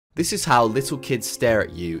This is how little kids stare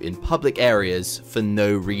at you in public areas for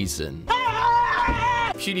no reason.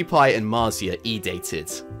 PewDiePie and Marzia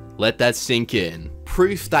e-dated. Let that sink in.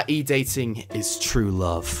 Proof that e-dating is true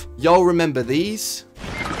love. Y'all remember these?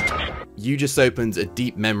 You just opened a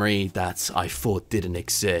deep memory that I thought didn't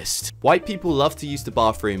exist. White people love to use the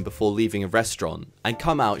bathroom before leaving a restaurant and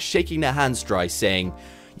come out shaking their hands dry saying,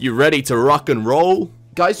 "You ready to rock and roll?"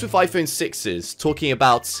 Guys with iPhone 6s talking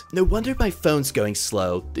about, "No wonder my phone's going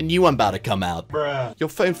slow, the new one about to come out." Bruh. Your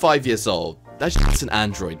phone 5 years old, that's just an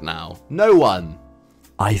Android now. No one.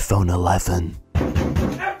 iPhone 11.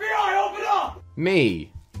 FBI, open up!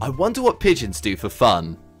 Me. I wonder what pigeons do for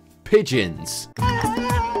fun. Pigeons.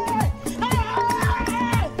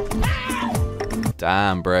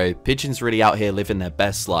 Damn, bro. Pigeons really out here living their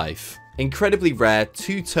best life. Incredibly rare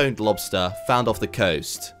two-toned lobster found off the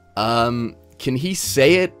coast. Can he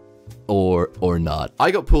say it? Or not?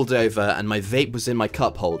 I got pulled over and my vape was in my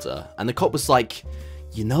cup holder. And the cop was like,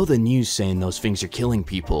 "You know the news saying those things are killing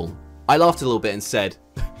people." I laughed a little bit and said,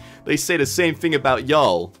 "They say the same thing about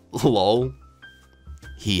y'all." Lol.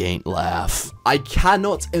 He ain't laugh. I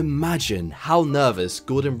cannot imagine how nervous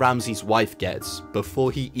Gordon Ramsay's wife gets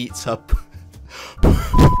before he eats her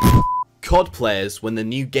COD players when the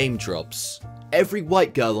new game drops. Every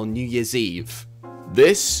white girl on New Year's Eve.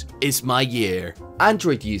 This is my year.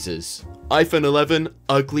 Android users. iPhone 11,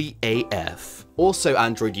 ugly AF. Also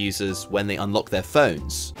Android users when they unlock their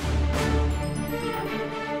phones.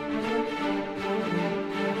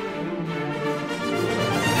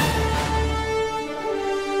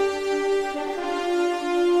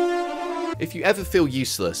 If you ever feel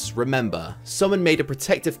useless, remember, someone made a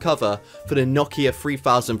protective cover for the Nokia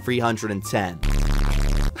 3310.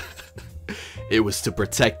 It was to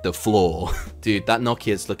protect the floor. Dude, that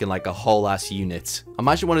Nokia's looking like a whole ass unit.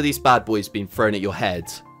 Imagine one of these bad boys being thrown at your head.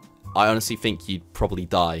 I honestly think you'd probably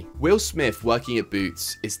die. Will Smith working at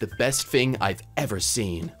Boots is the best thing I've ever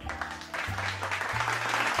seen.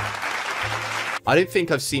 I don't think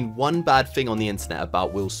I've seen one bad thing on the internet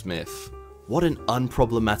about Will Smith. What an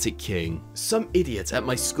unproblematic king. Some idiot at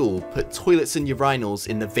my school put toilets and urinals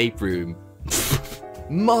in the vape room.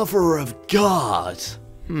 Mother of God.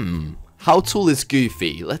 How tall is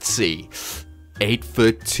Goofy? Let's see. 8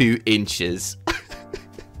 foot 2 inches.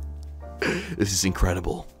 This is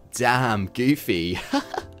incredible. Damn, Goofy.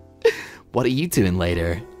 What are you doing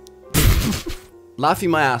later?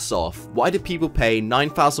 Laughing my ass off. Why do people pay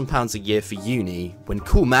 £9,000 a year for uni when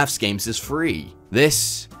Cool Maths Games is free?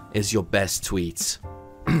 This is your best tweet.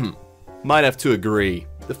 Might have to agree.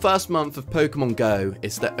 The first month of Pokemon Go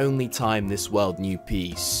is the only time this world knew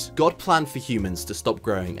peace. God planned for humans to stop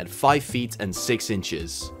growing at 5 feet and 6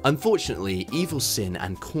 inches. Unfortunately, Evil Sin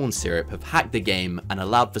and Corn Syrup have hacked the game and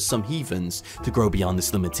allowed for some heathens to grow beyond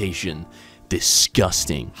this limitation.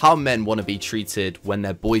 Disgusting. How men want to be treated when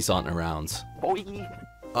their boys aren't around.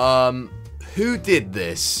 Who did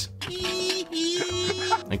this?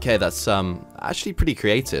 Okay, that's actually pretty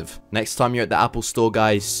creative. Next time you're at the Apple store,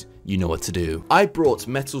 guys, you know what to do. I brought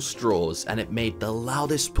metal straws and it made the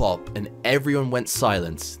loudest pop and everyone went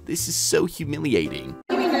silent. This is so humiliating.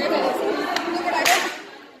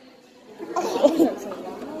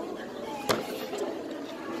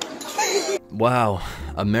 Wow,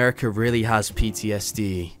 America really has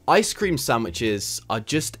PTSD. Ice cream sandwiches are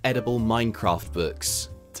just edible Minecraft books.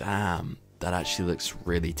 Damn. That actually looks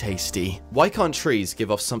really tasty. Why can't trees give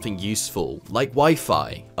off something useful, like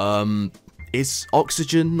Wi-Fi? Is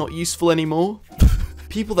oxygen not useful anymore?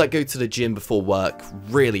 People that go to the gym before work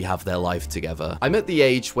really have their life together. I'm at the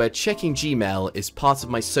age where checking Gmail is part of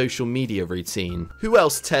my social media routine. Who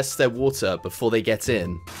else tests their water before they get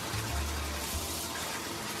in?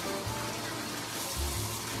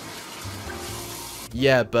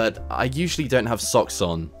 Yeah, but I usually don't have socks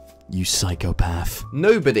on. You psychopath.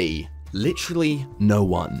 Nobody. Literally no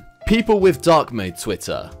one. People with dark mode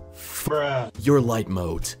Twitter. Bruh. Your light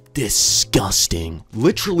mode. Disgusting.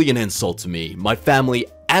 Literally an insult to me, my family,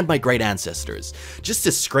 and my great ancestors. Just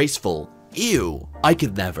disgraceful. Ew. I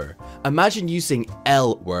could never. Imagine using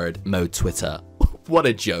L-word mode Twitter. What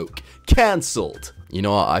a joke. Cancelled. You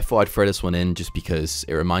know what, I thought I'd throw this one in just because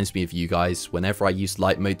it reminds me of you guys. Whenever I use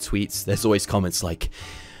light mode tweets, there's always comments like,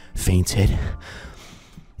 "Fainted.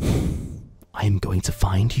 I am going to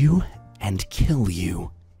find you and kill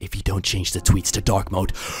you if you don't change the tweets to dark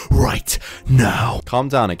mode right now." Calm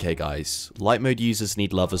down, okay guys. Light mode users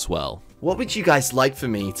need love as well. What would you guys like for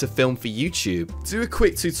me to film for YouTube? Do a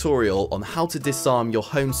quick tutorial on how to disarm your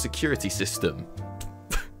home security system.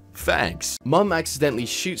 Thanks. Mum accidentally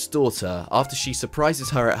shoots daughter after she surprises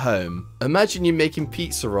her at home. Imagine you making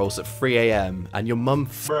pizza rolls at 3 AM and your mum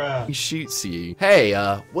shoots you. Hey,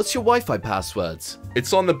 what's your Wi-Fi password?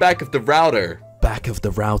 It's on the back of the router. Back of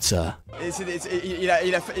the router.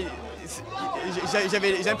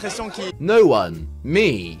 No one.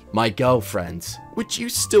 Me. My girlfriend. Would you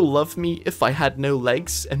still love me if I had no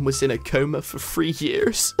legs and was in a coma for 3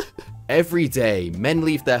 years? Every day, men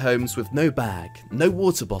leave their homes with no bag, no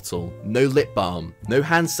water bottle, no lip balm, no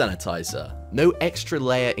hand sanitizer, no extra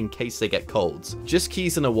layer in case they get cold, just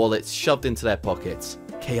keys and a wallet shoved into their pockets.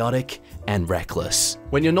 Chaotic and reckless.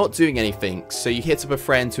 When you're not doing anything, so you hit up a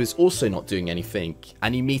friend who is also not doing anything,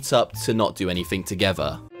 and you meet up to not do anything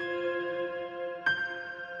together.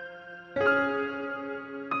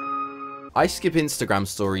 I skip Instagram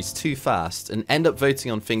stories too fast and end up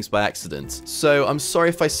voting on things by accident, so I'm sorry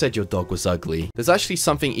if I said your dog was ugly. There's actually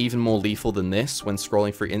something even more lethal than this when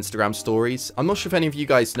scrolling through Instagram stories. I'm not sure if any of you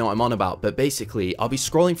guys know what I'm on about, but basically, I'll be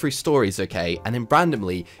scrolling through stories, okay, and then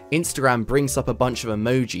randomly, Instagram brings up a bunch of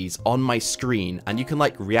emojis on my screen, and you can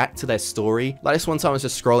like react to their story. Like this one time I was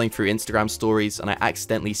just scrolling through Instagram stories, and I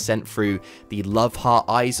accidentally sent through the love heart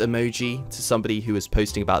eyes emoji to somebody who was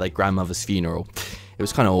posting about their grandmother's funeral. It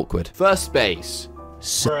was kind of awkward. First base,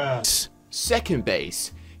 sex. Second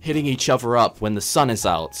base, hitting each other up when the sun is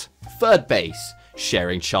out. Third base,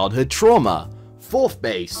 sharing childhood trauma. Fourth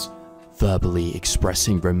base, verbally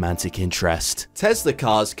expressing romantic interest. Tesla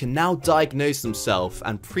cars can now diagnose themselves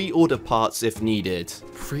and pre-order parts if needed.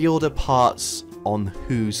 Pre-order parts on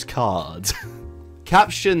whose card?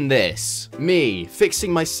 Caption this. Me,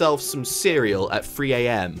 fixing myself some cereal at 3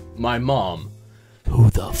 AM. My mom. Who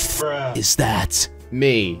the f is that?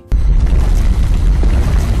 Me.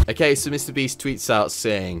 Okay, so Mr. Beast tweets out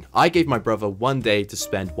saying, I gave my brother 1 day to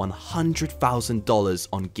spend $100,000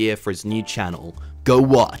 on gear for his new channel. Go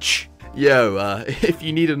watch. Yo, if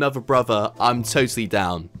you need another brother, I'm totally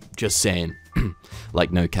down. Just saying.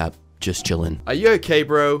 Like no cap, just chillin'. Are you okay,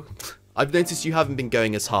 bro? I've noticed you haven't been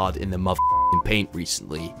going as hard in the motherfucking paint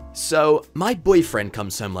recently. So, my boyfriend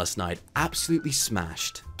comes home last night, absolutely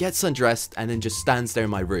smashed, gets undressed, and then just stands there in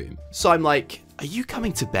my room. So I'm like, are you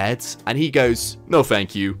coming to bed? And he goes, no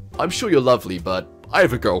thank you. I'm sure you're lovely, but I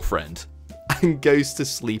have a girlfriend. And goes to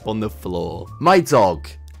sleep on the floor. My dog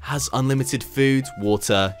has unlimited food,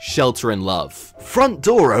 water, shelter, and love. Front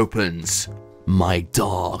door opens. My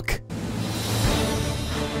dog.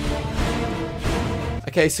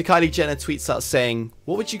 Okay, so Kylie Jenner tweets out saying,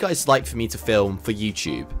 what would you guys like for me to film for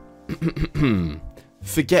YouTube?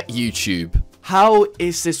 Forget YouTube. How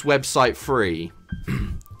is this website free?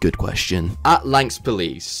 Good question. At Lanks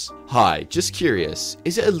Police. Hi, just curious,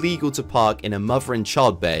 is it illegal to park in a mother and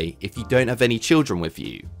child bay if you don't have any children with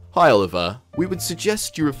you? Hi Oliver, we would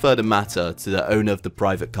suggest you refer the matter to the owner of the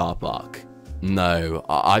private car park. No,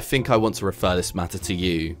 I think I want to refer this matter to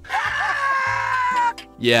you.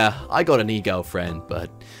 Yeah, I got an e-girlfriend,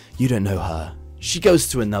 but you don't know her. She goes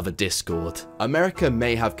to another Discord. America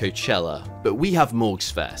may have Coachella, but we have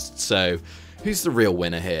Morgs Fest, so who's the real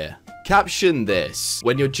winner here? Caption this,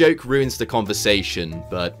 when your joke ruins the conversation,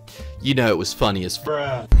 but you know it was funny as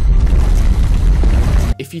f.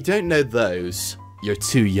 If you don't know those, you're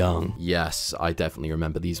too young. Yes, I definitely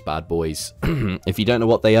remember these bad boys. If you don't know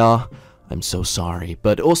what they are, I'm so sorry,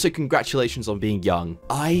 but also congratulations on being young.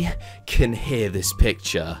 I can hear this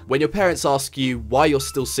picture. When your parents ask you why you're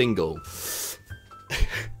still single.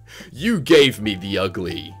 You gave me the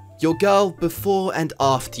ugly. Your girl before and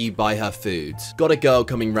after you buy her food. Got a girl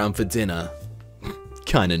coming round for dinner.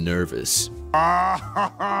 Kinda nervous. And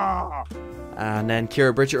then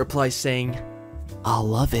Kira Bridget replies saying, I'll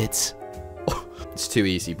love it. It's too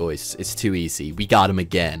easy, boys. It's too easy. We got him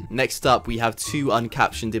again. Next up, we have 2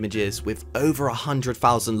 uncaptioned images with over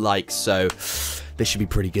 100,000 likes, so this should be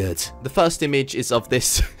pretty good. The first image is of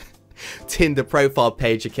this Tinder profile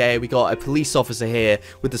page, okay? We got a police officer here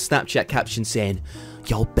with the Snapchat caption saying,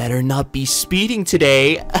 y'all better not be speeding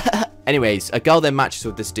today. Anyways, a girl then matches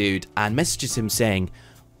with this dude and messages him saying,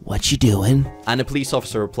 what you doing? And a police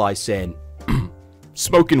officer replies saying,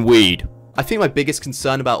 smoking weed. I think my biggest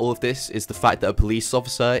concern about all of this is the fact that a police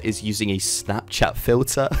officer is using a Snapchat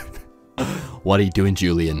filter. What are you doing,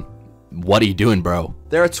 Julian? What are you doing, bro?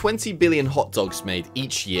 There are 20 billion hot dogs made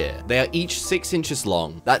each year. They are each 6 inches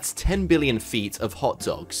long. That's 10 billion feet of hot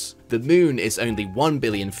dogs. The moon is only 1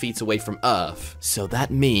 billion feet away from Earth. So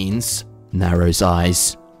that means... narrows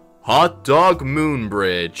eyes. Hot dog moon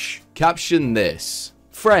bridge. Caption this.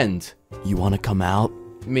 Friend, you wanna come out?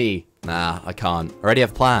 Me. Nah, I can't. I already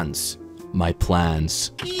have plans. My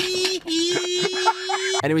plans.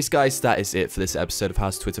 Anyways, guys, that is it for this episode of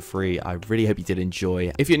House Twitter Free. I really hope you did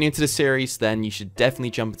enjoy. If you're new to the series, then you should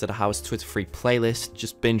definitely jump into the House Twitter Free playlist.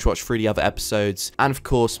 Just binge watch through the other episodes. And of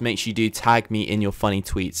course, make sure you do tag me in your funny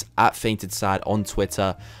tweets at FaintedSad on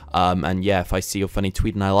Twitter. And yeah, if I see your funny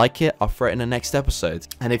tweet and I like it, I'll throw it in the next episode.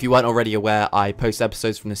 And if you weren't already aware, I post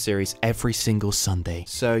episodes from the series every single Sunday.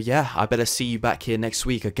 So yeah, I better see you back here next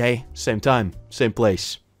week, okay? Same time, same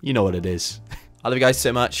place. You know what it is. I love you guys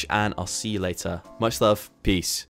so much, and I'll see you later. Much love. Peace.